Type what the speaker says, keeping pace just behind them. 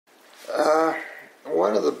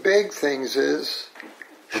One of the big things is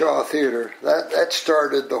Shaw Theatre. That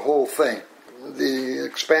started the whole thing, the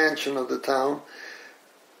expansion of the town.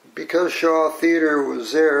 Because Shaw Theatre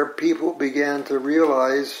was there, people began to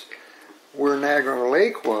realize where Niagara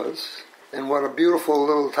Lake was, and what a beautiful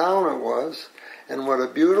little town it was, and what a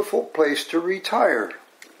beautiful place to retire.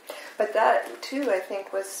 But that, too, I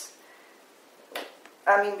think was,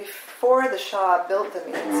 before the Shaw built the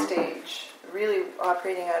main stage, really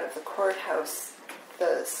operating out of the courthouse,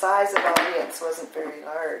 the size of audience wasn't very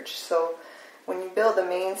large. So when you build the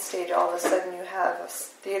main stage, all of a sudden you have a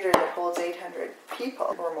theater that holds 800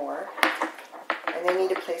 people or more, and they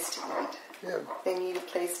need a place to eat. Yeah. They need a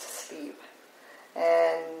place to sleep.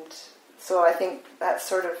 And so I think that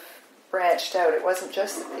sort of branched out. It wasn't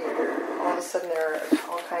just the theater. All of a sudden there are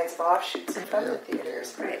all kinds of offshoots from the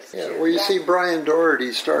theaters. Right? Yeah, well, you see, Brian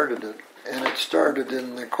Doherty started it, and it started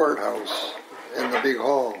in the courthouse, in the big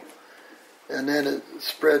hall. And then it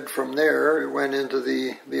spread from there. It went into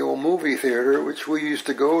the old movie theater, which we used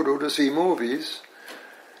to go to see movies.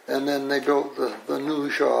 And then they built the new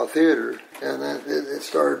Shaw Theatre, and then it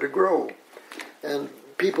started to grow. And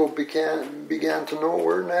people began to know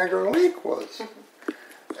where Niagara Lake was.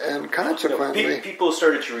 And consequently, people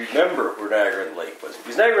started to remember where Niagara Lake was,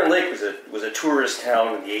 because Niagara Lake was a tourist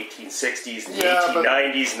town in the 1860s, the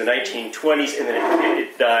 1890s, and the 1920s, and then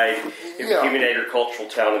it died. It became an agricultural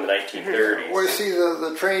town in the 1930s. Well, you see,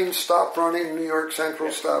 the trains stopped running. New York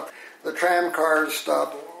Central stopped. The tram cars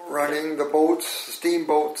stopped running. The boats,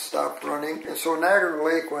 steamboats stopped running, and so Niagara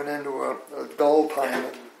Lake went into a dull time.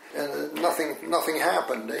 And nothing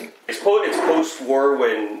happened, eh? It's post-war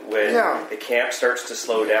when the camp starts to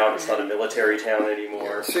slow down. It's not a military town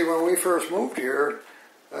anymore. Yeah. See, when we first moved here,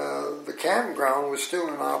 the campground was still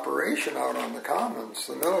in operation out on the commons.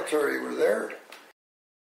 The military were there.